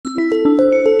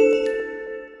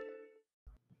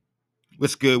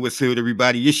What's good? What's good,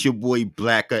 everybody? It's your boy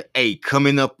Blacker. Hey,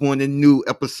 coming up on a new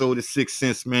episode of Sixth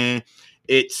Sense, man.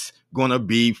 It's gonna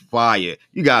be fire.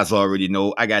 You guys already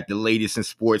know I got the latest in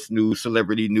sports news,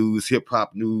 celebrity news, hip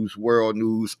hop news, world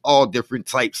news, all different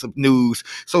types of news.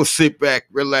 So sit back,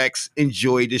 relax,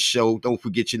 enjoy the show. Don't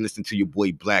forget you listen to your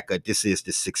boy Blacker. This is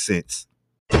the Sixth Sense.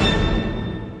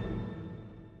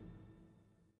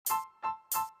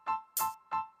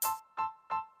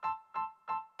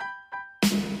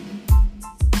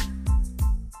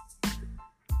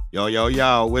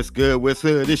 Yo, what's good? What's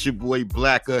good? It's your boy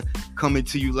Blacker coming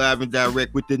to you live and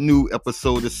direct with the new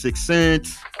episode of Sixth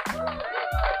Sense.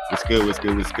 What's good?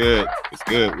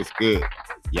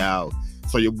 Yo.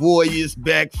 So your boy is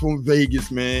back from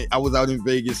Vegas, man. I was out in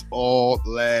Vegas all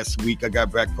last week. I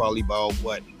got back probably about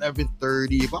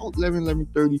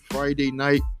 11:30 Friday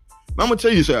night. I'm gonna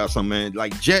tell you something, man.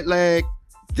 Like jet lag,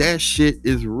 that shit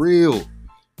is real.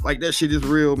 Like that shit is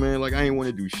real, man. Like I ain't want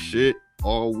to do shit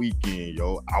all weekend,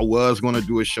 yo. I was gonna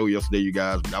do a show yesterday, you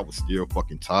guys, but I was still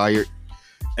fucking tired.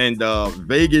 And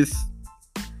Vegas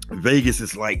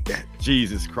is like that.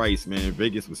 Jesus Christ, man.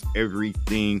 Vegas was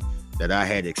everything that I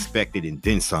had expected and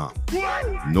then some.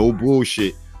 No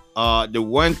bullshit. The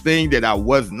one thing that I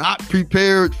was not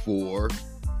prepared for,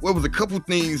 well, was a couple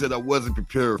things that I wasn't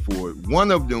prepared for. One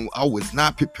of them, I was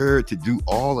not prepared to do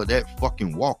all of that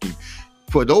fucking walking.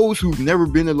 For those who've never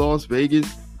been to Las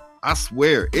Vegas, I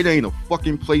swear, it ain't a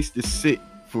fucking place to sit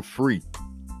for free.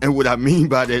 And what I mean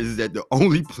by that is that the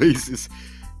only places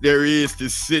there is to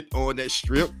sit on that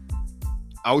strip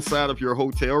outside of your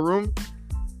hotel room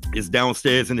is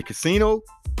downstairs in the casino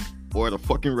or the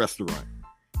fucking restaurant.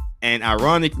 And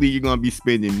ironically, you're going to be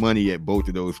spending money at both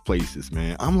of those places,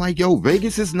 man. I'm like, yo,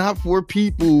 Vegas is not for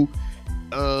people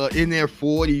in their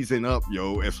 40s and up,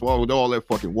 yo, as far as all that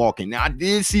fucking walking. Now, I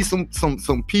did see some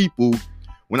people.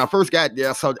 When I first got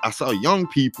there, I saw young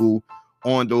people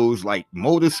on those like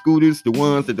motor scooters, the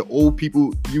ones that the old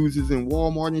people uses in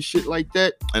Walmart and shit like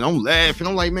that. And I'm laughing.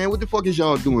 I'm like, man, what the fuck is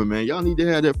y'all doing, man? Y'all need to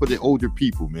have that for the older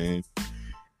people, man.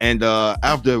 And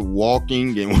after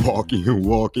walking,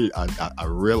 I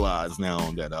realized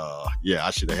now that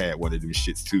I should have had one of them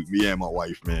shits too. Me and my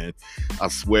wife, man. I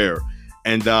swear.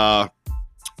 And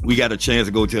we got a chance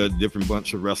to go to a different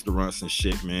bunch of restaurants and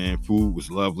shit, man. Food was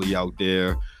lovely out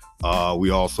there. We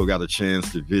also got a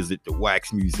chance to visit the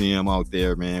Wax Museum out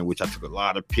there, man, which I took a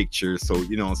lot of pictures. So,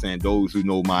 you know what I'm saying? Those who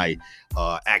know my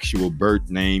actual birth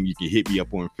name, you can hit me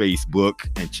up on Facebook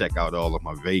and check out all of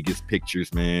my Vegas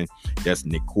pictures, man. That's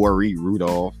Nicory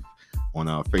Rudolph on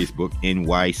Facebook,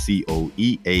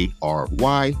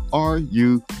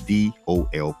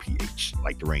 NYCOEARYRUDOLPH,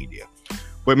 like the reindeer.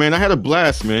 But, man, I had a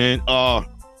blast, man.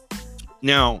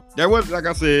 Now, there was, like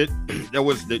I said, there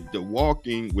was the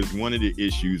walking was one of the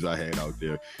issues I had out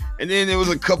there. And then there was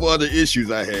a couple other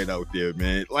issues I had out there,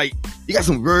 man. Like, you got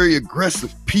some very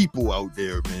aggressive people out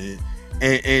there, man.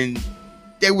 And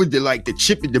they were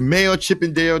the male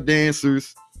Chippendale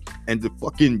dancers and the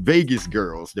fucking Vegas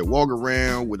girls that walk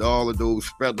around with all of those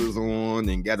feathers on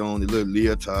and got on the little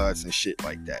leotards and shit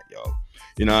like that, yo.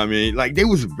 You know what I mean? Like, they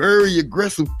was very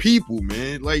aggressive people,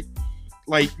 man.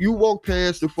 Like you walk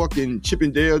past the fucking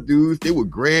Chippendale dudes, they would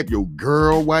grab your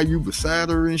girl while you beside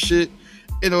her and shit.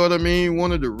 You know what I mean?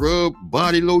 Wanted to rub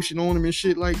body lotion on them and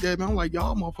shit like that. Man, I'm like,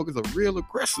 y'all motherfuckers are real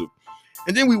aggressive.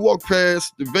 And then we walked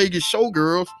past the Vegas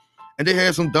showgirls, and they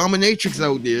had some dominatrix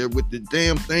out there with the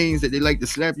damn things that they like to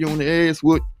slap you on the ass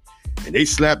with. And they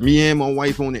slapped me and my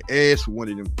wife on the ass for one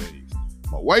of them things.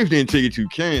 My wife didn't take it too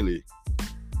kindly,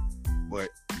 but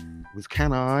it was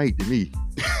kind of all right to me.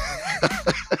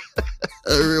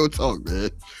 Real talk,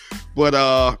 man. But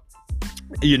I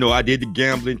did the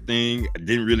gambling thing. I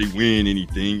didn't really win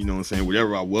anything, you know what I'm saying?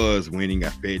 Whatever I was winning, I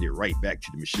fed it right back to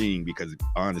the machine because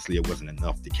honestly it wasn't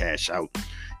enough to cash out.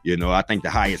 You know, I think the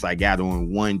highest I got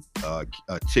on one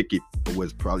ticket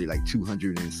was probably like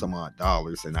 $200 and some odd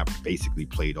dollars, and I basically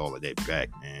played all of that back,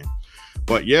 man.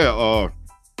 But yeah,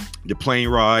 the plane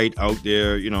ride out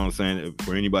there, you know what I'm saying,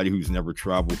 for anybody who's never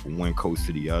traveled from one coast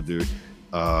to the other,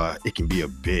 it can be a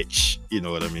bitch, you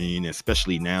know what I mean?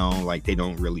 Especially now, like they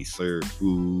don't really serve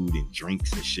food and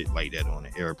drinks and shit like that on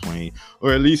the airplane,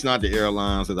 or at least not the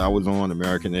airlines that I was on,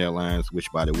 American Airlines, which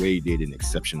by the way did an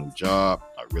exceptional job.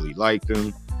 I really liked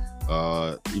them.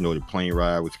 The plane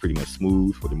ride was pretty much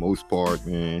smooth for the most part,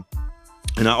 man.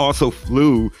 And I also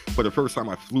flew, for the first time,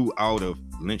 I flew out of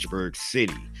Lynchburg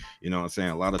City. You know what I'm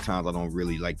saying? A lot of times I don't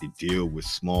really like to deal with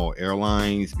small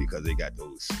airlines because they got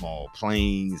those small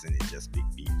planes and it just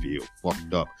makes me feel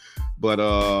fucked up. But,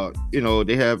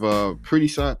 they have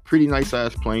pretty nice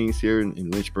sized planes here in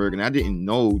Lynchburg. And I didn't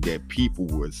know that people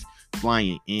was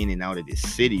flying in and out of this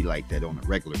city like that on a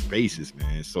regular basis,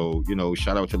 man. So,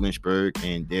 shout out to Lynchburg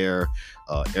and their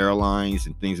airlines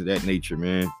and things of that nature,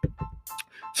 man.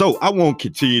 So I won't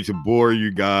continue to bore you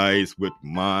guys with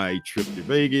my trip to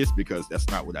Vegas because that's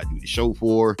not what I do the show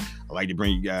for. I like to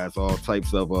bring you guys all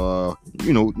types of,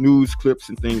 news clips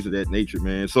and things of that nature,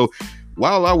 man. So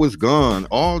while I was gone,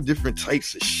 all different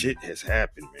types of shit has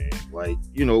happened, man. Like,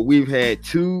 we've had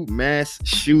 2 mass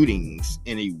shootings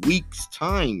in a week's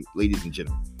time, ladies and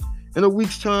gentlemen. In a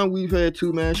week's time, we've had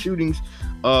 2 mass shootings.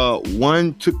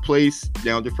 One took place,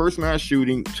 the first mass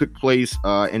shooting took place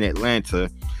in Atlanta.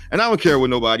 And I don't care what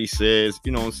nobody says,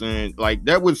 you know what I'm saying? Like,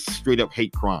 that was straight up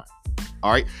hate crime.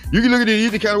 All right. You can look at it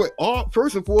either kind of way.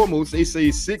 First and foremost, they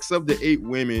say 6 of the 8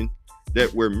 women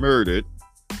that were murdered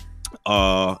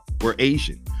were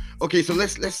Asian. Okay, so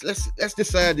let's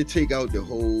decide to take out the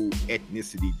whole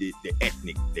ethnicity,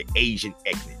 the Asian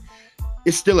ethnic.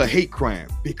 It's still a hate crime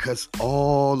because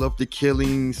all of the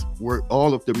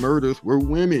murders were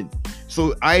women.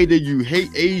 So either you hate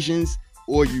Asians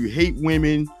or you hate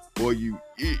women or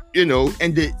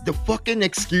and the fucking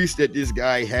excuse that this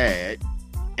guy had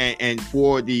and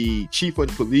for the chief of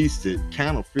the police to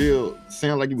kind of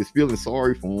sound like he was feeling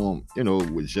sorry for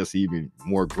him, was just even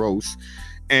more gross.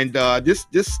 And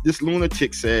this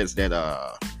lunatic says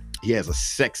that he has a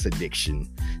sex addiction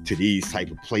to these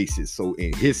type of places. So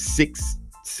in his sick,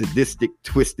 sadistic,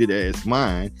 twisted ass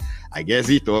mind, I guess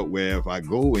he thought, well, if I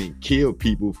go and kill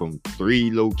people from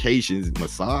 3 locations,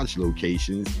 massage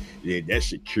locations, then that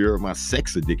should cure my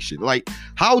sex addiction. Like,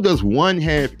 how does one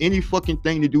have any fucking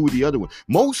thing to do with the other one?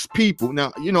 Most people,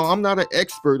 now, I'm not an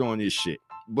expert on this shit,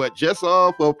 but just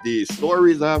off of the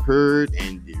stories I've heard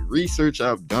and the research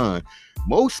I've done,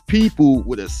 most people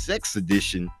with a sex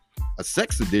addiction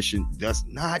does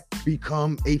not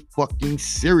become a fucking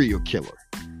serial killer.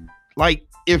 Like,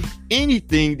 if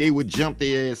anything, they would jump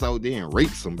their ass out there and rape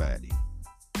somebody.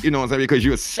 You know what I'm saying? Because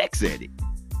you're a sex addict.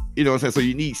 You know what I'm saying? So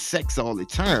you need sex all the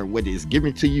time, whether it's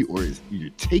given to you or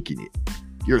you're taking it.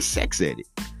 You're a sex addict.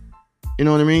 You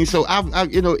know what I mean? So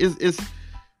it's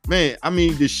man, I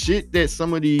mean, the shit that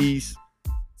some of these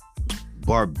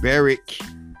barbaric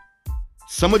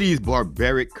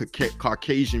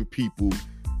Caucasian people,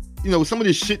 some of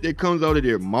the shit that comes out of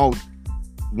their mouth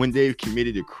when they've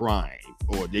committed a crime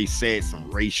or they said some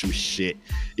racial shit.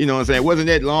 You know what I'm saying? It wasn't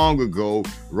that long ago,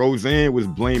 Roseanne was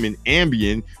blaming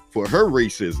Ambien for her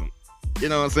racism. You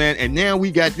know what I'm saying? And now we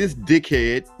got this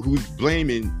dickhead who's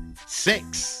blaming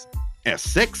sex, a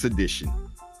sex addiction.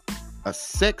 A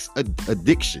sex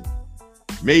addiction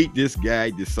made this guy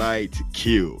decide to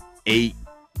kill 8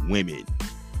 women.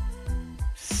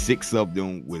 6 of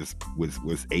them was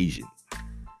Asian.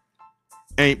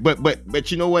 And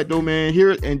but you know what though, man?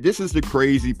 Here, and this is the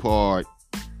crazy part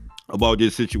about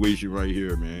this situation right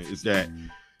here, man, is that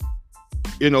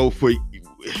for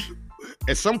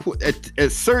at some point,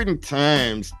 at certain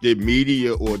times, the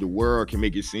media or the world can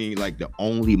make it seem like the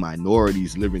only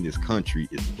minorities living in this country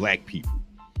is black people.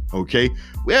 Okay,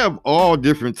 we have all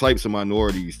different types of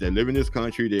minorities that live in this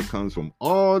country that comes from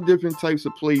all different types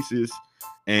of places,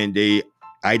 and they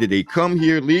come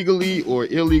here legally or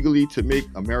illegally to make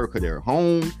America their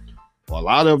home. Or a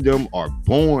lot of them are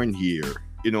born here,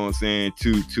 you know what I'm saying,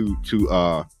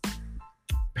 to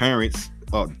parents,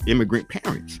 immigrant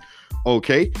parents.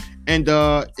 Okay, and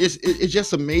it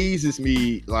just amazes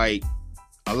me, like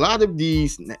a lot of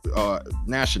these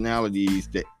nationalities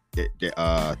that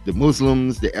the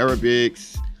Muslims, the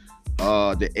Arabics,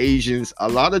 the Asians, a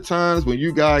lot of times when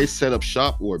you guys set up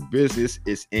shop or business,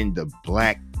 it's in the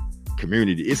black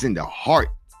community. It's in the heart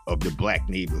of the black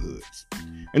neighborhoods.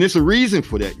 And there's a reason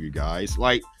for that, you guys.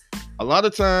 Like, a lot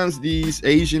of times these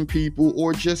Asian people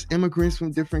or just immigrants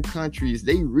from different countries,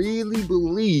 they really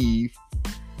believe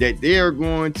that they are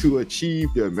going to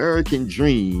achieve the American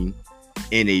dream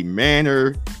in a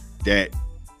manner that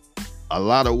a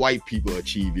lot of white people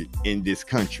achieve it in this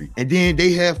country. And then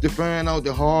they have to find out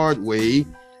the hard way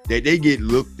that they get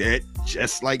looked at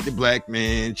just like the black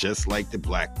man, just like the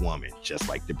black woman, just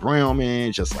like the brown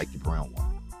man, just like the brown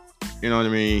woman. You know what I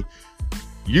mean?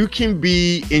 You can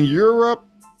be in Europe,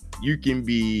 you can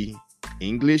be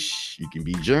English, you can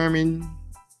be German,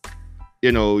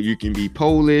 you can be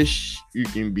Polish, you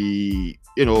can be,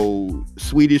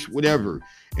 Swedish, whatever.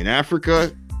 In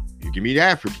Africa, you can be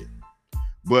African.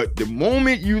 But the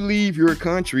moment you leave your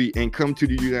country and come to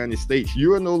the United States,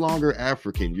 you are no longer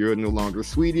African. You're no longer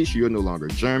Swedish. You're no longer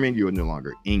German. You're no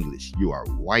longer English. You are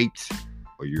white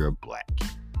or you're black.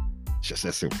 It's just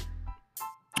that simple.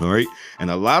 All right.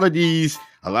 And a lot of these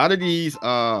A lot of these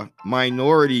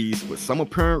minorities, for some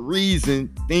apparent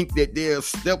reason, think that they're a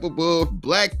step above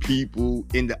black people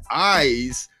in the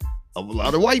eyes of a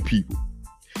lot of white people.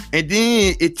 And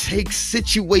then it takes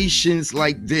situations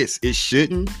like this. It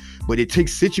shouldn't, but it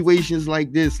takes situations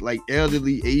like this, like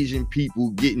elderly Asian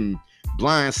people getting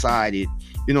blindsided,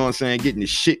 you know what I'm saying, getting the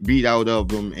shit beat out of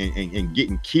them and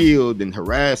getting killed and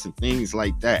harassed and things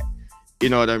like that. You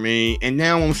know what I mean? And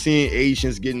now I'm seeing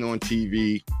Asians getting on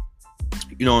TV,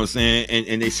 you know what I'm saying,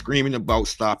 and they screaming about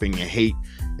stopping and hate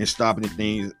and stopping the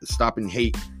things, stopping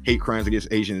hate crimes against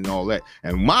Asians and all that.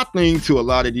 And my thing to a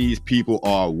lot of these people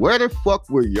are, where the fuck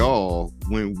were y'all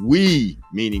when we,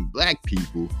 meaning black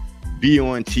people, be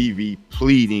on TV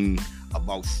pleading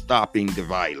about stopping the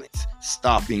violence,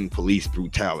 stopping police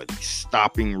brutality,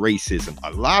 stopping racism?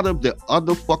 A lot of the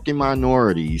other fucking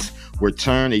minorities were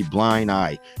turned a blind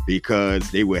eye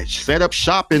because they were set up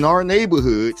shop in our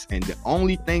neighborhoods, and the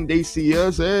only thing they see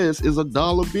us as is a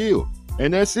dollar bill,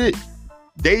 and that's it.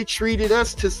 They treated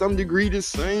us to some degree the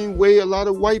same way a lot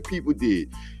of white people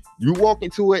did. You walk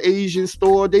into an Asian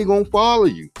store, they gonna follow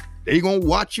you. They gonna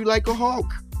watch you like a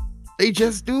hawk. They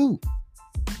just do.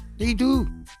 They do.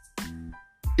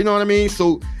 You know what I mean?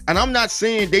 So, and I'm not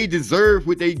saying they deserve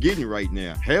what they getting right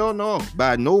now. Hell no.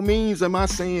 By no means am I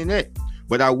saying that.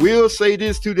 But I will say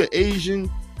this to the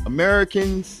Asian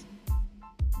Americans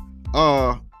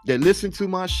that listen to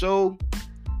my show.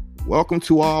 Welcome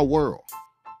to our world.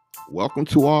 Welcome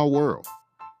to our world.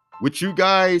 Which you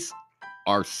guys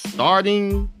are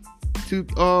starting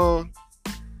to,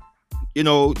 you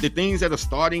know, the things that are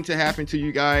starting to happen to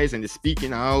you guys and the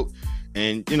speaking out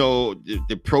and, you know,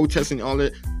 the protesting, all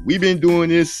that. We've been doing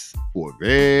this for a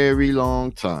very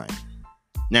long time.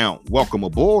 Now, welcome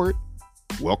aboard.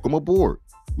 Welcome aboard.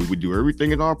 We would do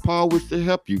everything in our powers to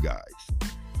help you guys.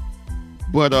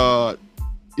 But,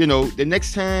 you know, the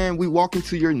next time we walk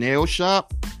into your nail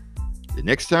shop, the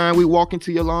next time we walk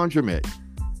into your laundromat,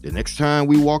 the next time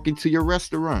we walk into your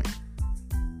restaurant,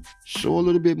 show a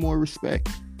little bit more respect.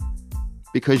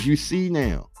 Because you see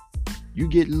now, you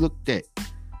get looked at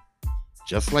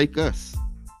just like us.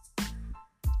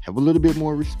 Have a little bit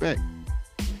more respect.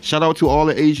 Shout out to all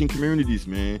the Asian communities,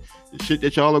 man. The shit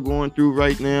that y'all are going through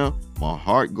right now, my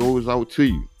heart goes out to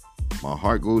you. My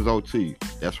heart goes out to you.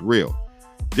 That's real.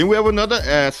 Then we have another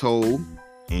asshole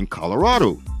in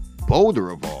Colorado,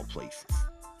 Boulder of all places.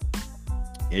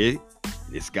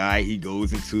 This guy, he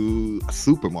goes into a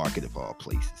supermarket of all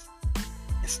places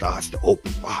and starts to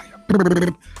open fire.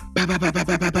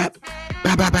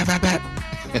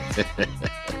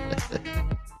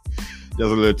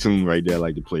 There's a little tune right there I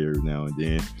like to play every now and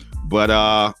then.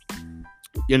 But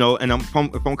you know, and if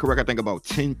I'm correct, I think about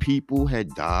 10 people had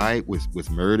died, was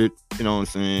murdered, you know what I'm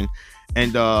saying?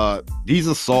 And these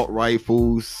assault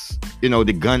rifles, you know,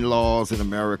 the gun laws in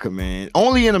America, man.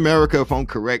 Only in America, if I'm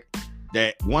correct,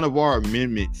 that one of our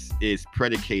amendments is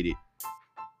predicated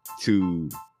to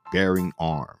bearing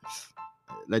arms.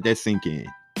 Let that sink in.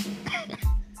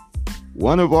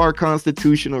 One of our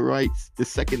constitutional rights, the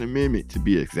Second Amendment to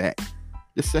be exact.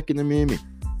 The Second Amendment.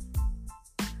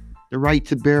 The right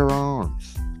to bear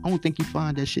arms. I don't think you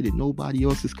find that shit in nobody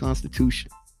else's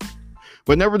constitution.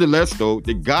 But nevertheless, though,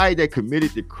 the guy that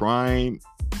committed the crime,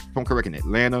 if I'm correct, in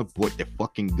Atlanta, bought the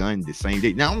fucking gun the same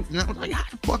day. Now like, how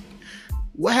the fuck?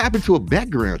 What happened to a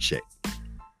background check?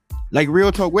 Like,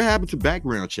 real talk, what happened to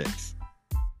background checks?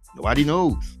 Nobody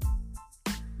knows.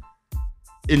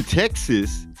 In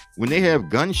Texas, when they have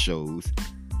gun shows,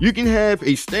 you can have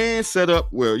a stand set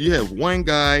up where you have one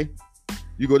guy,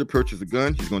 you go to purchase a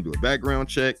gun, he's going to do a background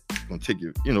check, going to take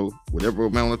you, you know, whatever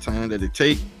amount of time that it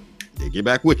take, they get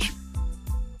back with you.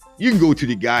 You can go to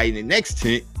the guy in the next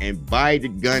tent and buy the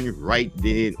gun right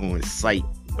then on site.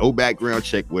 No background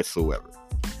check whatsoever.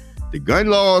 The gun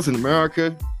laws in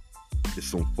America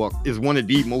is one of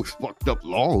the most fucked up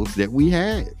laws that we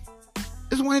have.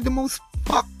 It's one of the most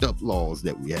fucked up laws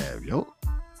that we have, yo.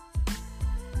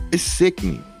 It's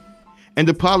sickening. And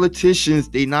the politicians,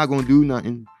 they not gonna do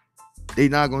nothing. They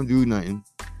not gonna do nothing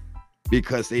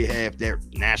because they have their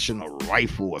National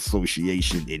Rifle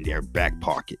Association in their back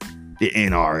pocket. The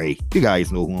NRA. You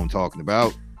guys know who I'm talking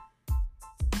about.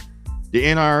 The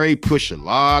NRA push a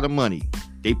lot of money.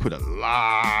 They put a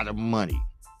lot of money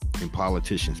in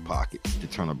politicians' pockets to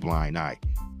turn a blind eye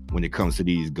when it comes to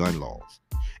these gun laws.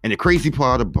 And the crazy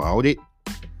part about it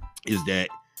is that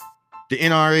the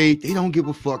NRA, they don't give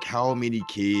a fuck how many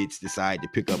kids decide to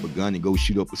pick up a gun and go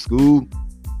shoot up a school.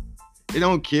 They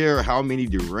don't care how many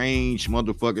deranged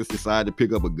motherfuckers decide to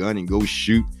pick up a gun and go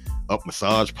shoot up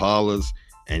massage parlors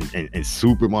and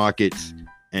supermarkets.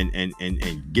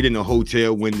 and get in a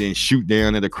hotel window and shoot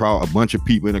down at a crowd, a bunch of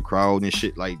people in the crowd and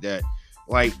shit like that.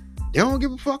 Like, they don't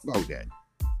give a fuck about that.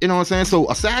 You know what I'm saying? So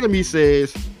a side of me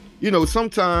says,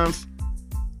 sometimes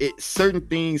certain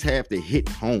things have to hit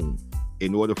home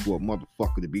in order for a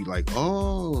motherfucker to be like,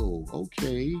 oh,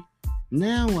 okay,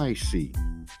 now I see.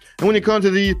 And when it comes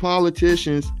to these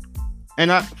politicians,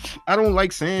 and I don't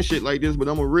like saying shit like this, but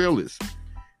I'm a realist.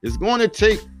 It's going to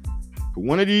take for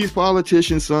one of these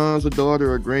politicians' sons, a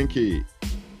daughter, or a grandkid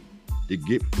to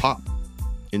get popped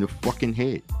in the fucking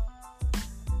head.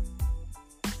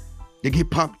 They get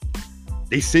popped.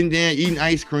 They sitting there eating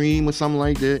ice cream or something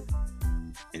like that,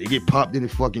 and they get popped in the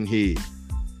fucking head.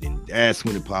 And that's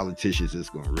when the politicians is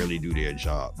gonna really do their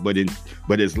job.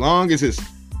 But as long as it's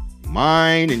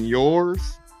mine and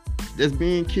yours that's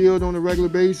being killed on a regular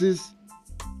basis,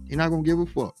 they're not gonna give a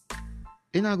fuck.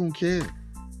 They're not gonna care.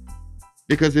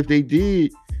 Because if they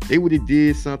did, they would have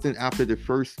did something after the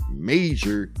first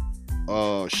major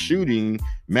mass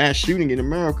shooting in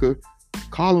America,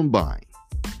 Columbine,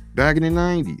 back in the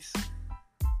 90s.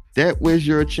 That was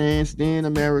your chance then,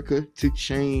 America, to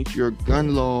change your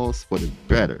gun laws for the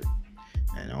better.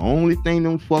 And the only thing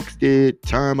them fucks did,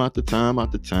 time after time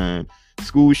after time,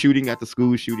 school shooting after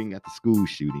school shooting after school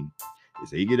shooting,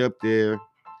 is they get up there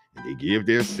and they give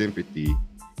their sympathy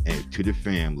and to the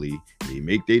family. They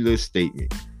make their little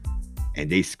statement. And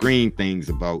they scream things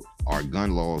about our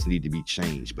gun laws need to be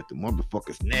changed. But the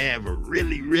motherfuckers never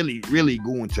really, really, really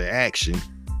go into action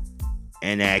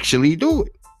and actually do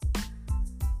it.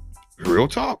 Real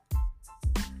talk.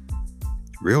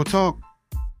 Real talk.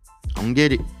 I don't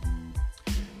get it.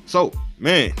 So,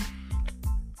 man,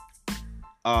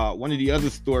 one of the other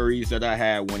stories that I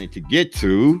had wanted to get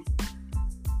to,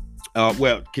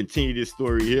 continue this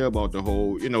story here about the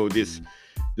whole,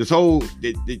 this whole,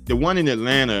 the one in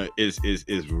Atlanta is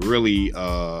really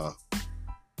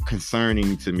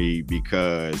concerning to me,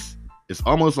 because it's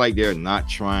almost like they're not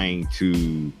trying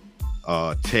to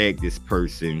tag this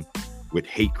person with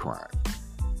hate crime.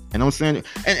 And I'm saying,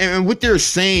 and what they're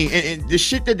saying, and the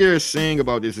shit that they're saying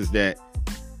about this is that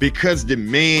because the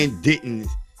man didn't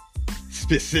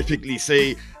specifically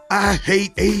say, I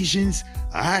hate Asians,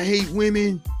 I hate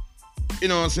women, you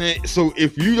know what I'm saying? So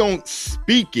if you don't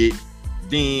speak it,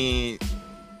 then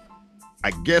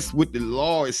I guess what the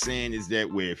law is saying is that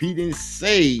if he didn't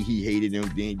say he hated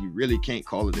them, then you really can't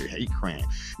call it a hate crime.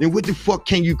 Then what the fuck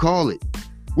can you call it?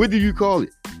 What do you call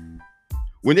it?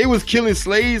 When they was killing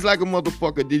slaves like a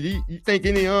motherfucker, did you think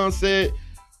any said,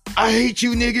 I hate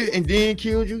you, nigga, and then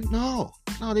killed you? No,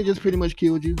 they just pretty much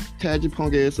killed you, tied your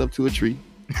punk ass up to a tree,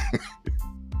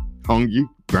 hung you,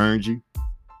 burned you,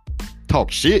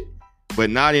 talk shit, but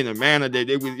not in a manner that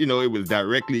it was, it was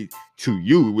directly to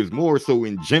you. It was more so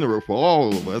in general for all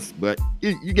of us. But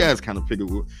you guys kind of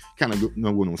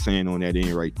know what I'm saying on that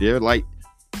end right there. Like,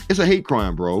 it's a hate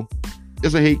crime, bro.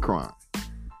 It's a hate crime.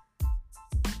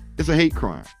 It's a hate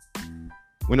crime.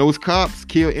 When those cops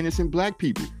kill innocent black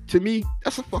people, to me,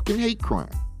 that's a fucking hate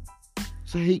crime.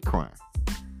 It's a hate crime.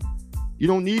 You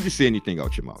don't need to say anything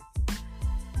out your mouth.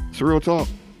 It's real talk.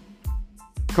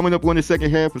 Coming up on the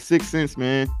second half of 6 Cents,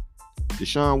 man.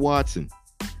 Deshaun Watson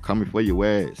coming for your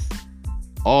ass.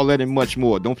 All that and much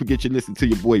more. Don't forget you listen to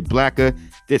your boy Blacker.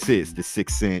 This is the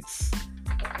 6 Cents.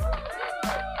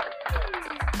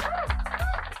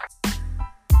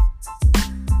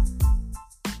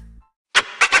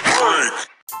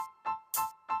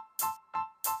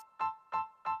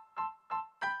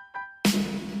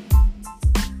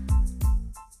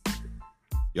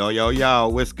 Yo,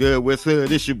 what's good? What's good?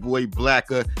 This your boy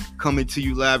Blacker coming to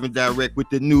you live and direct with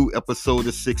the new episode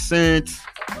of 6 Cents.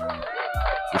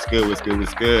 What's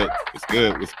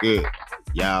good?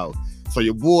 Yo, so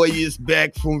your boy is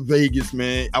back from Vegas,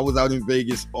 man. I was out in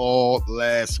Vegas all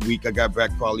last week. I got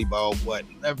back probably about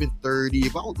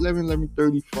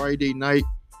 11:30 Friday night.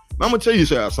 I'm gonna tell you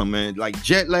something, man. Like,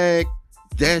 jet lag,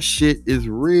 that shit is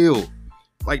real.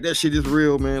 Like, that shit is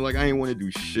real, man. Like, I ain't want to do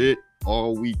shit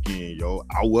all weekend, yo.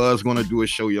 I was gonna do a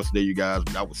show yesterday, you guys,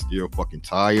 but I was still fucking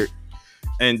tired.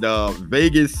 And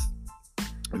Vegas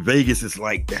is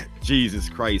like that. Jesus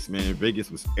Christ, man.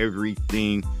 Vegas was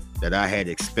everything that I had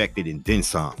expected and then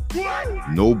some.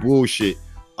 No bullshit.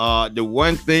 The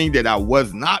one thing that I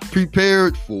was not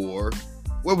prepared for,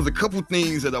 well, was a couple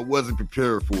things that I wasn't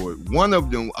prepared for. One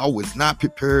of them, I was not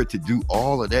prepared to do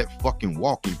all of that fucking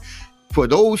walking. For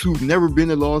those who've never been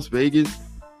to Las Vegas,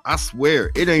 I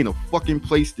swear, it ain't a fucking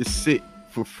place to sit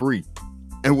for free.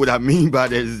 And what I mean by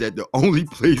that is that the only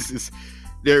places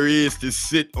there is to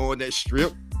sit on that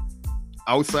strip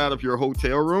outside of your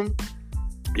hotel room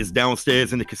is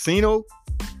downstairs in the casino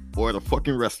or at a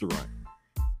fucking restaurant.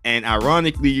 And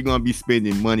ironically, you're gonna be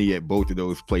spending money at both of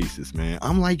those places, man.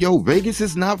 I'm like, yo, Vegas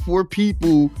is not for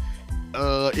people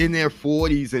in their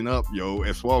 40s and up, yo,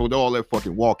 as far as all that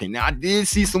fucking walking. Now I did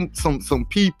see some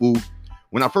people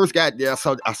when I first got there.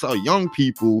 I saw young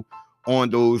people on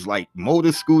those like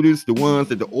motor scooters, the ones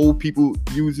that the old people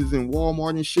uses in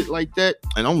Walmart and shit like that.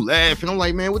 And I'm laughing. I'm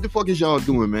like, man, what the fuck is y'all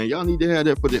doing, man? Y'all need to have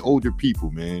that for the older people,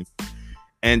 man.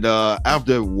 And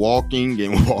after walking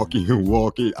and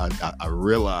walking, I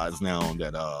realized now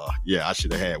that yeah, I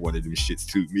should have had one of them shits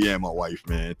too. Me and my wife,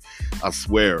 man, I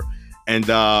swear. And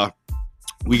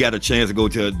we got a chance to go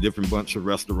to a different bunch of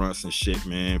restaurants and shit,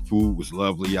 man. Food was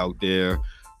lovely out there.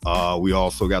 We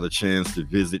also got a chance to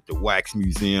visit the wax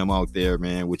museum out there,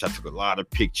 man, which I took a lot of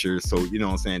pictures. So, you know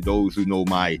what I'm saying? Those who know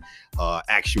my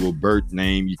actual birth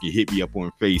name, you can hit me up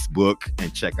on Facebook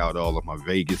and check out all of my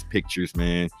Vegas pictures,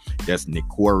 man. That's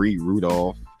Nicory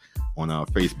Rudolph on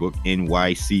Facebook,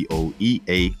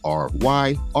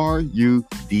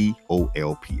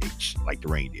 NYCOEARYRUDOLPH, like the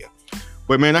reindeer.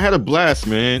 But, man, I had a blast,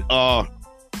 man.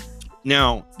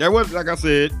 Now, there was, like I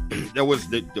said, there was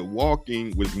the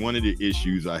walking was one of the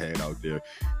issues I had out there.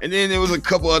 And then there was a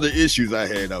couple other issues I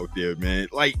had out there, man.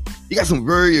 Like, you got some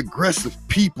very aggressive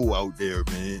people out there,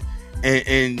 man.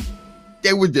 And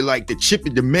they were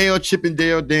the male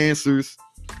Chippendale dancers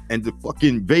and the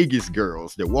fucking Vegas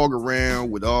girls that walk around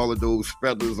with all of those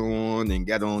feathers on and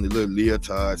got on the little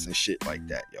leotards and shit like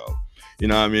that, y'all. You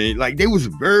know what I mean? Like, they was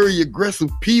very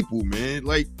aggressive people, man.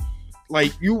 Like,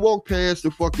 you walk past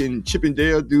the fucking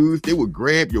Chippendale dudes, they would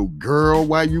grab your girl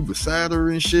while you beside her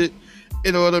and shit.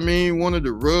 You know what I mean? Wanted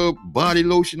to rub body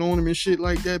lotion on them and shit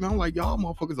like that. Man, I'm like, y'all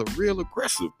motherfuckers are real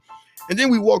aggressive. And then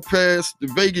we walked past the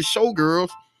Vegas showgirls,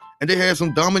 and they had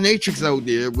some dominatrix out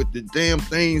there with the damn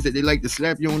things that they like to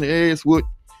slap you on the ass with.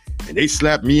 And they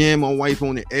slapped me and my wife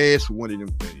on the ass with one of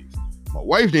them things. My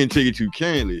wife didn't take it too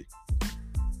kindly,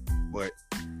 but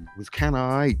it was kind of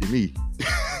all right to me.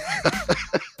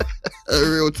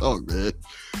 Real talk, man.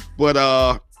 But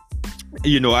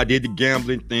you know, I did the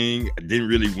gambling thing. I didn't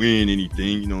really win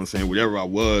anything, you know what I'm saying? Whatever I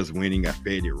was winning, I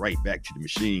fed it right back to the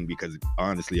machine because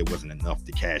honestly it wasn't enough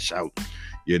to cash out.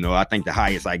 You know, I think the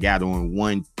highest I got on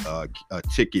one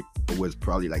ticket was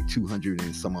probably like $200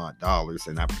 and some odd dollars,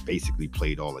 and I basically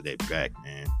played all of that back,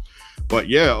 man. But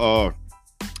yeah,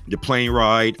 the plane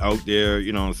ride out there,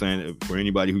 you know what I'm saying, for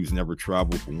anybody who's never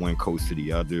traveled from one coast to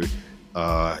the other,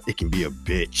 it can be a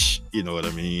bitch, you know what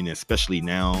I mean? Especially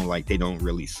now, like, they don't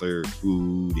really serve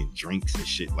food and drinks and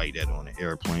shit like that on the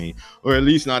airplane, or at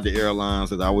least not the airlines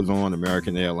that I was on,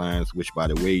 American Airlines, which, by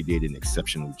the way, did an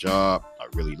exceptional job. I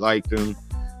really liked them.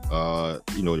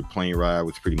 You know, the plane ride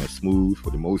was pretty much smooth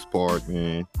for the most part,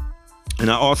 man. And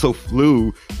I also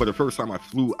flew, for the first time, I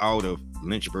flew out of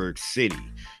Lynchburg City.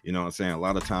 You know what I'm saying? A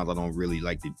lot of times I don't really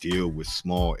like to deal with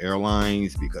small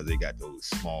airlines because they got those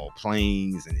small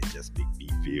planes and it just make me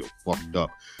feel fucked up.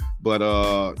 But,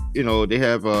 you know, they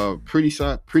have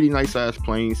pretty nice sized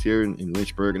planes here in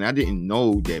Lynchburg. And I didn't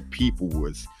know that people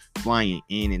was flying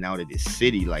in and out of this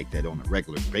city like that on a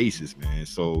regular basis, man.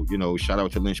 So, you know, shout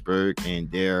out to Lynchburg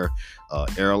and their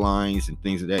airlines and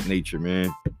things of that nature,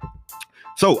 man.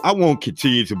 So I won't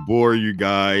continue to bore you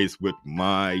guys with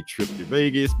my trip to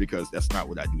Vegas because that's not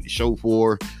what I do the show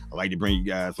for. I like to bring you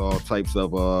guys all types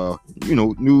of, you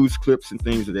know, news clips and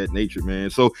things of that nature, man.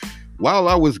 So while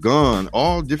I was gone,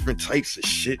 all different types of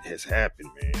shit has happened,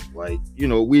 man. Like, you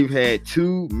know, we've had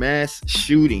 2 mass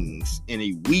shootings in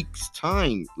a week's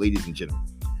time, ladies and gentlemen.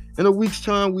 In a week's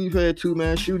time, we've had 2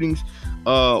 mass shootings.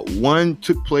 One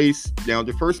took place, now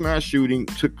the first mass shooting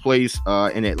took place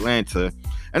in Atlanta.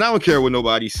 And I don't care what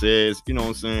nobody says, you know what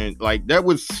I'm saying? Like, that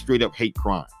was straight up hate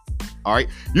crime. All right.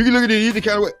 You can look at it either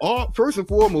kind of way. First and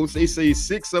foremost, they say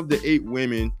 6 of the 8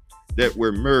 women that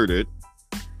were murdered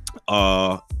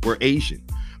were Asian.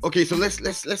 Okay, so let's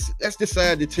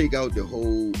decide to take out the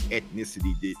whole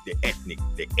ethnicity, the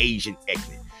Asian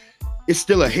ethnic. It's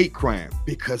still a hate crime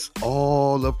because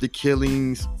all of the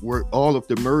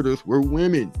murders were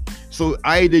women. So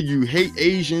either you hate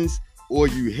Asians or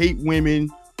you hate women,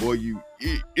 or you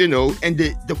know, and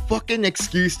the fucking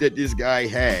excuse that this guy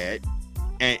had,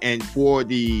 and for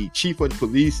the chief of the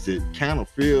police to kind of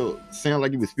sound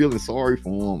like he was feeling sorry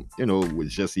for him, you know,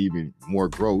 was just even more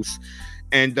gross.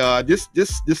 And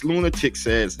this lunatic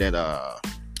says that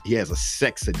he has a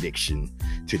sex addiction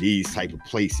to these type of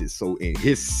places. So in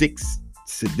his sick,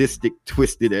 sadistic,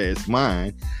 twisted ass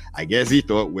mind, I guess he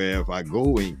thought, well, if I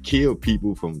go and kill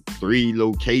people from 3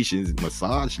 locations,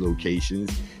 massage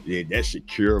locations, then that should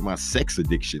cure my sex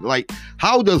addiction. Like,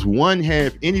 how does one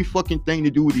have any fucking thing to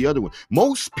do with the other one?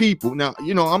 Most people, now,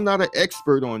 you know, I'm not an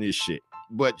expert on this shit.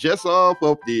 but just off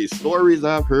of the stories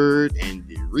I've heard and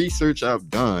the research I've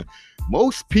done,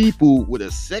 most people with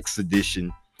a sex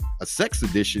addiction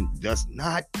does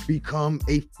not become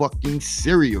a fucking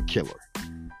serial killer.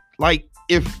 Like,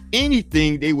 if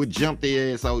anything, they would jump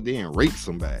their ass out there and rape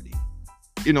somebody.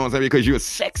 You know what I'm saying? Because you're a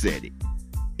sex addict.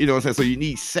 You know what I'm saying? So you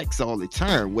need sex all the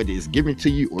time, whether it's given to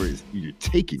you or you're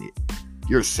taking it.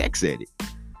 You're a sex addict.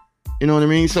 You know what I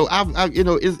mean? So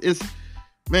it's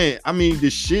man, I mean, the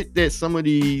shit that some of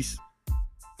these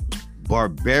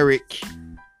barbaric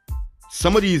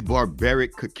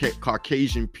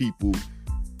Caucasian people,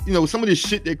 you know, some of the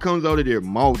shit that comes out of their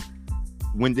mouth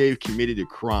when they've committed a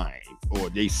crime or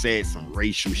they said some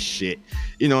racial shit.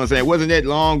 You know what I'm saying? It wasn't that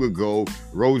long ago,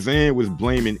 Roseanne was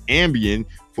blaming Ambien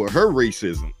for her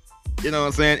racism. You know what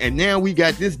I'm saying? And now we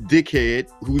got this dickhead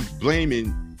who's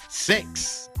blaming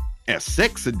sex, a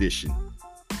sex addiction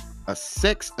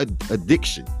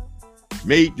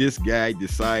made this guy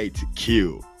decide to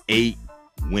kill 8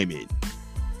 women.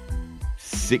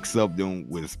 6 of them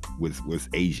was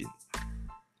Asian.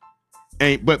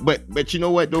 And but you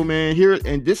know what though, man? Here,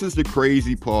 and this is the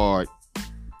crazy part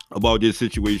about this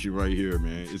situation right here,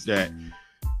 man, is that,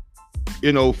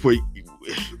 you know, for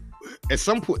at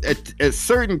some point, at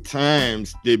certain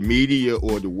times, the media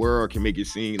or the world can make it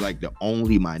seem like the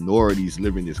only minorities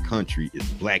live in this country is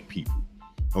black people.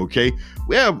 Okay,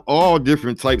 we have all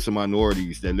different types of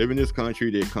minorities that live in this country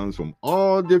that comes from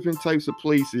all different types of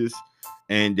places,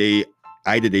 and they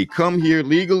come here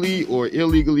legally or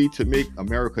illegally to make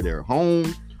America their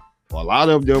home. A lot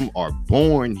of them are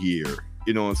born here,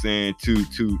 you know what I'm saying,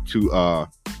 to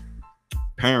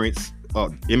parents,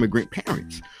 immigrant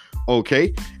parents.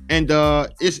 Okay, and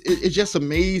it just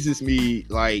amazes me,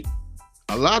 like,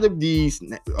 a lot of these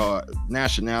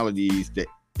nationalities, that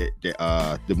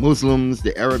the Muslims,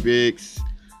 the Arabics,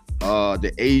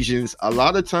 the Asians, a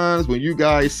lot of times when you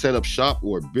guys set up shop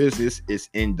or business, it's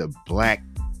in the black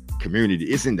community.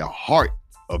 It's in the heart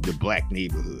of the black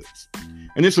neighborhoods.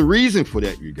 And there's a reason for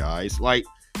that, you guys. Like,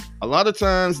 a lot of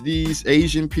times these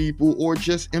Asian people or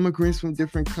just immigrants from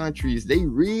different countries, they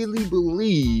really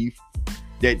believe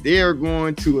that they are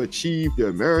going to achieve the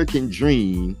American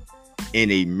dream in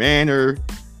a manner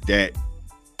that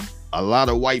a lot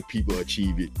of white people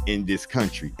achieve it in this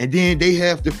country. And then they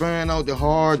have to find out the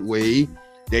hard way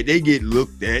that they get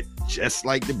looked at just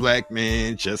like the black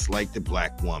man, just like the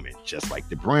black woman, just like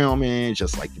the brown man,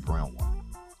 just like the brown woman.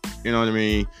 You know what I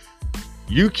mean?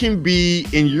 You can be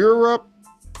in Europe,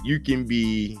 you can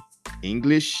be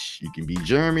English, you can be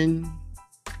German,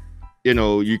 you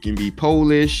know, you can be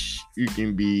Polish, you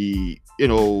can be, you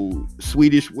know,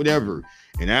 Swedish, whatever.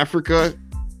 In Africa,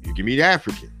 you can be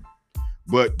African.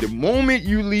 But the moment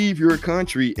you leave your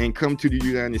country and come to the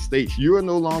United States, you are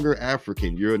no longer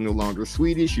African. You're no longer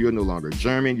Swedish. You're no longer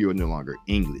German. You're no longer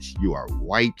English. You are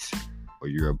white or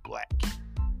you're black.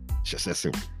 It's just that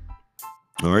simple.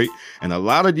 All right. And a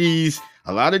lot of these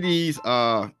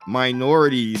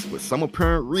minorities, for some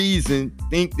apparent reason,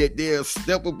 think that they're a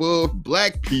step above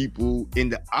black people in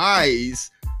the eyes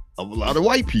of a lot of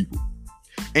white people.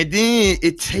 And then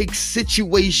it takes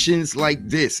situations like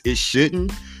this. It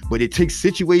shouldn't. But it takes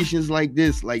situations like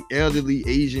this, like elderly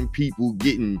Asian people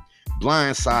getting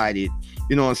blindsided,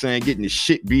 you know what I'm saying, getting the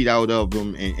shit beat out of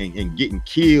them and getting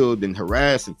killed and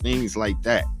harassed and things like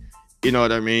that. You know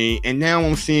what I mean? And now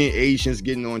I'm seeing Asians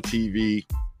getting on TV,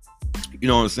 you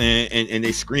know what I'm saying, and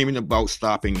they screaming about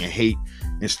stopping hate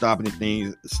and stopping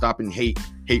hate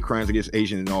crimes against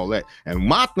Asians and all that. And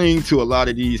my thing to a lot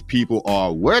of these people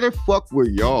are, where the fuck were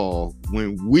y'all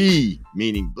when we,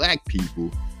 meaning black people,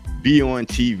 be on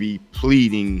TV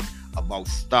pleading about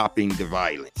stopping the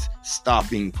violence,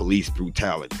 stopping police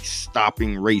brutality,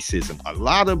 stopping racism? A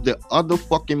lot of the other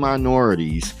fucking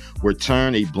minorities were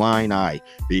turned a blind eye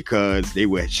because they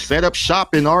were set up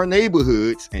shop in our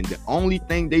neighborhoods, and the only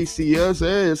thing they see us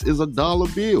as is a dollar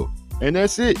bill, and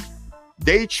that's it.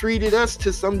 They treated us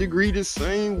to some degree the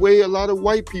same way a lot of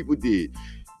white people did.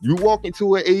 You walk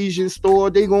into an Asian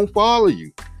store, they gonna follow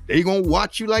you. They gonna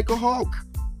watch you like a hawk.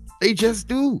 They just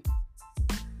do.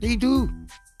 They do.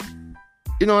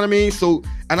 You know what I mean? So,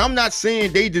 and I'm not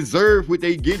saying they deserve what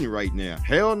they getting right now.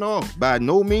 Hell no. By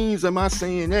no means am I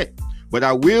saying that. But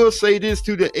I will say this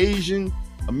to the Asian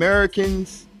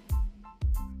Americans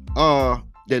that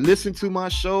listen to my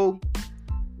show.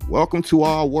 Welcome to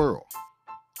our world.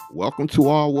 Welcome to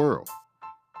our world.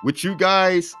 What you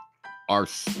guys are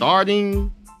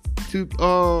starting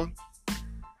to,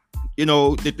 you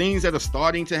know, the things that are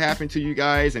starting to happen to you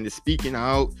guys and the speaking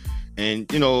out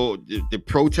and, you know, the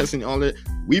protesting, all that.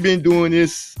 We've been doing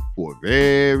this for a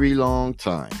very long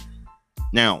time.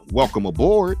 Now, welcome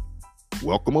aboard.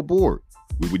 Welcome aboard.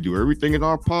 We would do everything in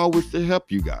our powers to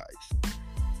help you guys.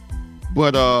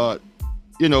 But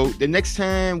the next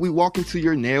time we walk into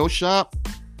your nail shop,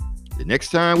 the next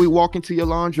time we walk into your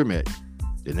laundromat,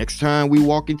 the next time we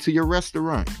walk into your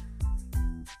restaurant,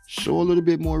 show a little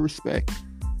bit more respect.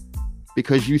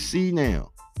 Because you see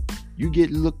now, you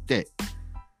get looked at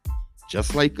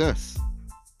just like us.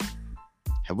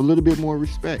 Have a little bit more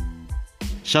respect.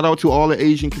 Shout out to all the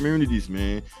Asian communities,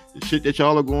 man. The shit that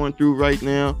y'all are going through right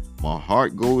now, my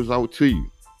heart goes out to you.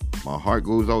 My heart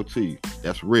goes out to you.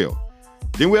 That's real.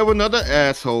 Then we have another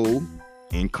asshole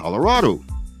in Colorado,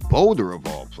 Boulder of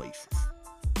all places.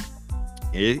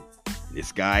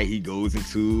 This guy, he goes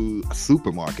into a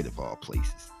supermarket of all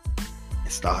places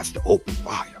and starts to open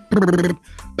fire.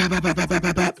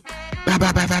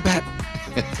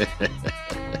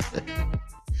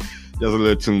 There's a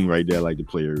little tune right there I like to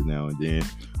play every now and then.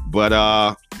 But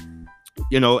and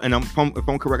if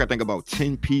I'm correct, I think about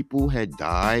 10 people had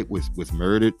died, was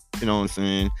murdered, you know what I'm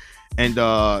saying? And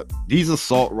these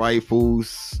assault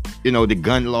rifles, the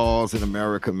gun laws in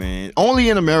America, man. Only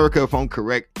in America, if I'm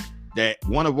correct, that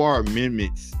one of our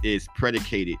amendments is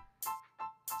predicated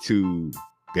to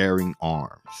bearing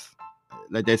arms.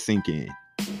 Let that sink in.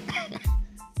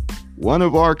 One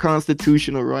of our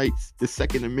constitutional rights, the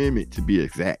Second Amendment to be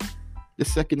exact. The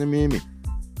Second Amendment.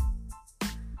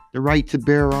 The right to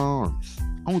bear arms.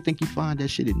 I don't think you find that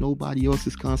shit in nobody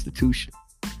else's constitution.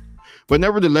 But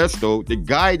nevertheless, though, the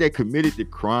guy that committed the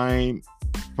crime,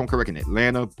 if I'm correct, in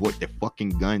Atlanta, bought the fucking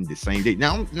gun the same day.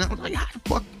 Now like, how the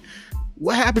fuck?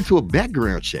 What happened to a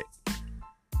background check?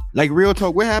 Like, real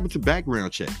talk, what happened to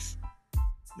background checks?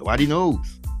 Nobody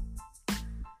knows.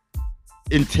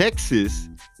 In Texas,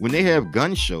 when they have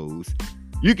gun shows,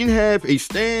 you can have a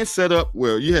stand set up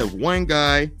where you have one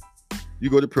guy, you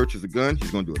go to purchase a gun,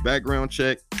 he's going to do a background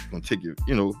check, going to take you,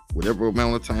 whatever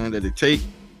amount of time that it take,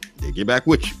 they get back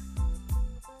with you.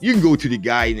 You can go to the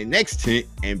guy in the next tent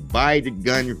and buy the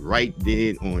gun right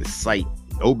then on site.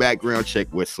 No background check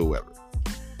whatsoever.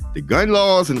 The gun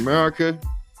laws in America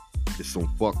is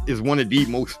one of the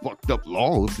most fucked up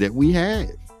laws that we have.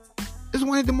 It's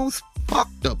one of the most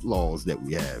fucked up laws that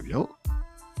we have, yo.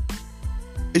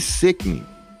 It's sickening.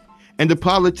 And the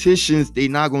politicians, they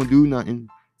not gonna do nothing.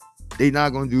 They not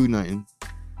gonna do nothing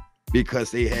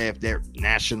because they have their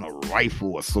National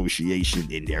Rifle Association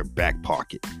in their back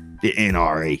pocket. The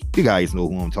NRA. You guys know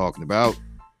who I'm talking about.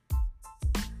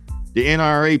 The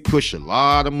NRA push a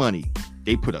lot of money.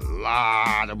 They put a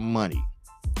lot of money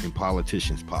in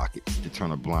politicians' pockets to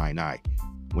turn a blind eye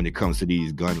when it comes to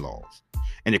these gun laws.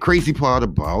 And the crazy part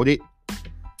about it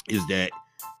is that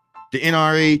the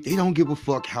NRA, they don't give a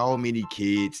fuck how many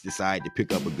kids decide to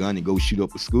pick up a gun and go shoot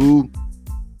up a school.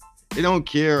 They don't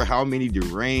care how many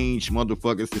deranged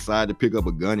motherfuckers decide to pick up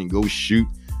a gun and go shoot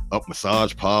up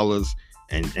massage parlors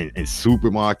and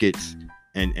supermarkets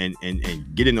and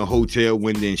get in a hotel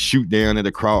window and shoot down at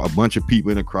a crowd, a bunch of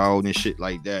people in a crowd and shit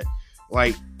like that.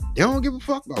 Like, they don't give a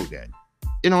fuck about that.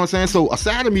 You know what I'm saying? So a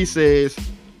side of me says,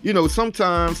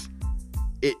 sometimes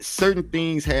certain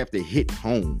things have to hit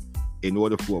home in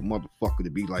order for a motherfucker to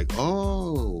be like,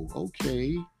 oh,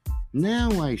 okay, now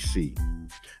I see.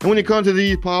 And when it comes to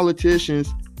these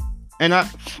politicians, and I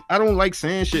don't like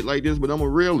saying shit like this, but I'm a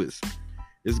realist.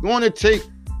 It's going to take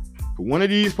for one of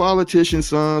these politicians'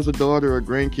 sons or daughter or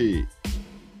grandkid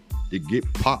to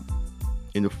get popped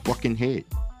in the fucking head.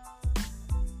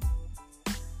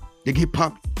 They get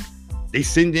popped. They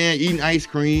sitting there eating ice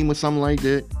cream or something like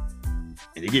that,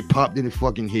 and they get popped in the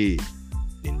fucking head.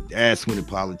 And that's when the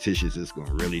politicians is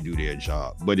gonna really do their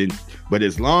job. But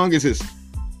as long as it's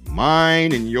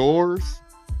mine and yours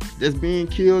that's being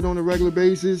killed on a regular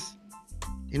basis,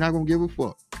 they're not gonna give a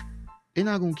fuck. They're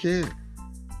not gonna care.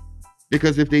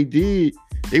 Because if they did,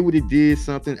 they would have did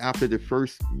something after the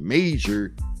first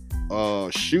major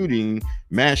mass shooting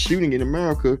in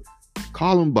America,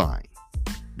 Columbine,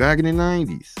 back in the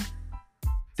 90s.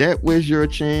 That was your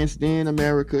chance then,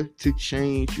 America, to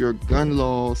change your gun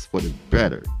laws for the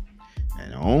better.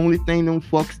 And the only thing them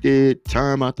fucks did,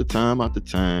 time after time after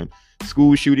time,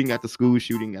 school shooting after school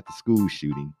shooting after school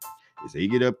shooting, is they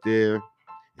get up there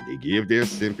and they give their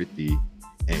sympathy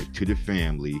and to the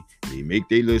family. They make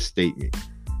their little statement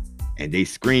and they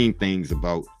scream things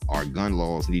about our gun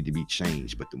laws need to be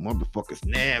changed. But the motherfuckers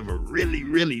never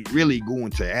really go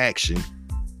into action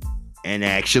and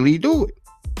actually do it.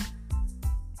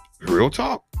 Real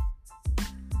talk.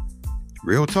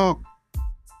 I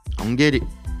don't get it.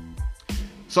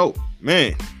 So,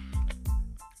 man,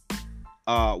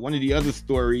 one of the other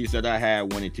stories that I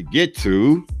had wanted to get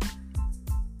to,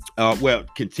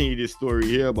 continue this story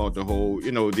here about the whole,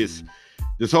 this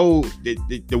this whole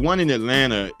the one in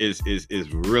Atlanta is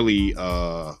really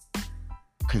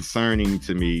concerning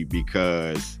to me,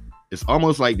 because it's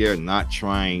almost like they're not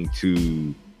trying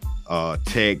to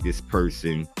tag this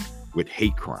person with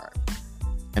hate crime.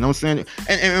 And I'm saying,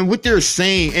 and what they're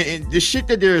saying, and the shit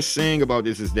that they're saying about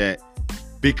this is that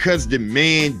because the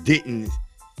man didn't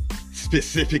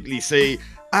specifically say,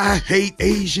 I hate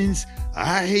Asians,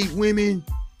 I hate women,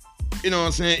 you know what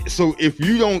I'm saying? So if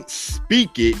you don't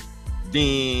speak it,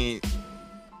 then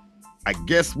I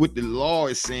guess what the law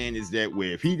is saying is that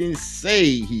where if he didn't say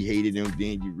he hated them,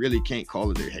 then you really can't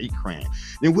call it a hate crime.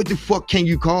 Then what the fuck can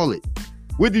you call it?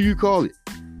 What do you call it?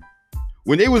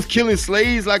 When they was killing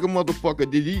slaves like a motherfucker,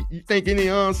 did you think any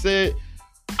of them said,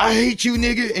 I hate you,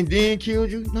 nigga, and then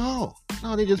killed you? No,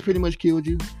 they just pretty much killed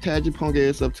you, tied your punk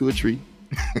ass up to a tree,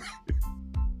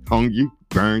 hung you,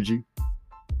 burned you,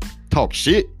 talk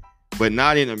shit, but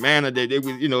not in a manner that it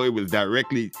was, it was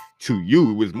directly to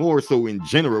you. It was more so in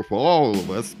general for all of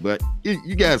us. But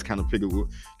you guys kind of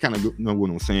know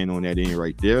what I'm saying on that end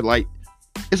right there. Like,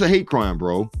 it's a hate crime,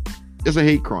 bro. It's a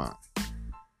hate crime.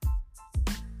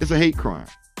 It's a hate crime.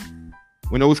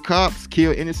 When those cops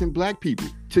kill innocent black people,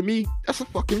 to me, that's a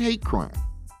fucking hate crime.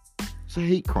 It's a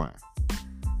hate crime.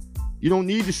 You don't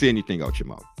need to say anything out your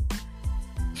mouth.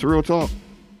 It's real talk.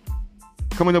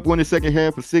 Coming up on the second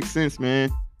half of 6 Cents,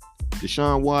 man.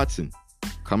 Deshaun Watson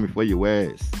coming for your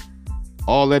ass.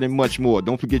 All that and much more.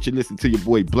 Don't forget you listen to your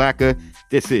boy Blacker.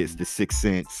 This is the 6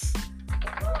 Cents.